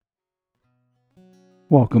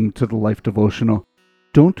Welcome to the Life Devotional,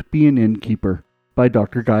 Don't Be an Innkeeper, by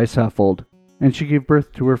Dr. Guy Saffold. And she gave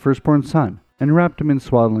birth to her firstborn son, and wrapped him in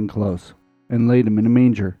swaddling clothes, and laid him in a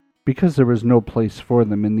manger, because there was no place for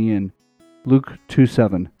them in the inn. Luke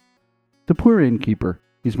 2:7. The poor innkeeper.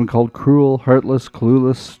 He's been called cruel, heartless,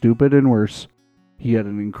 clueless, stupid, and worse. He had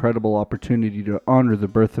an incredible opportunity to honor the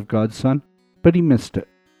birth of God's Son, but he missed it.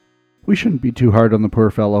 We shouldn't be too hard on the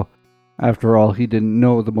poor fellow. After all, he didn't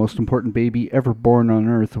know the most important baby ever born on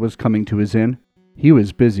earth was coming to his inn. He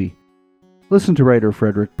was busy. Listen to writer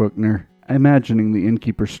Frederick Buechner, imagining the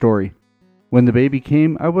innkeeper's story. When the baby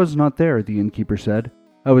came, I was not there, the innkeeper said.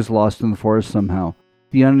 I was lost in the forest somehow,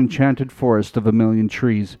 the unenchanted forest of 1,000,000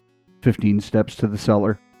 trees. 15 steps to the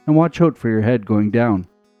cellar, and watch out for your head going down.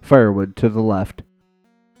 Firewood to the left.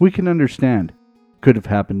 We can understand. Could have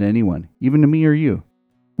happened to anyone, even to me or you.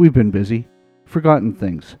 We've been busy, forgotten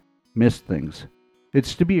things, missed things.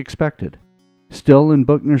 It's to be expected. Still, in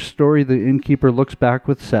Buechner's story, the innkeeper looks back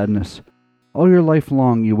with sadness. All your life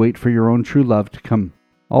long you wait for your own true love to come.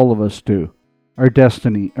 All of us do. Our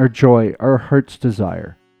destiny, our joy, our heart's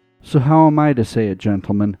desire. So how am I to say it,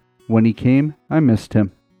 gentlemen? When he came, I missed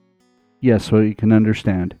him. Yes, so you can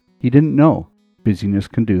understand. He didn't know. Busyness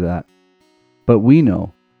can do that. But we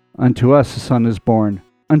know. Unto us a son is born.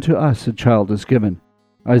 Unto us a child is given.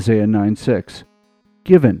 Isaiah 9:6.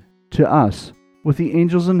 Given to us. With the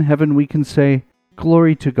angels in heaven we can say,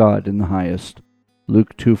 Glory to God in the highest.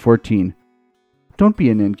 Luke 2:14. Don't be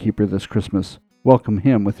an innkeeper this Christmas. Welcome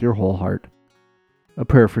him with your whole heart. A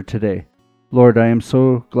prayer for today. Lord, I am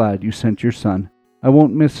so glad you sent your son. I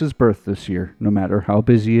won't miss his birth this year, no matter how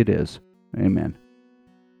busy it is. Amen.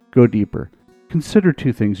 Go deeper. Consider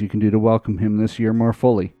 2 things you can do to welcome him this year more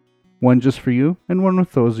fully. One just for you, and one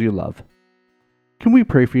with those you love. Can we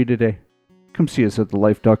pray for you today? Come see us at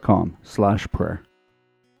thelife.com/prayer.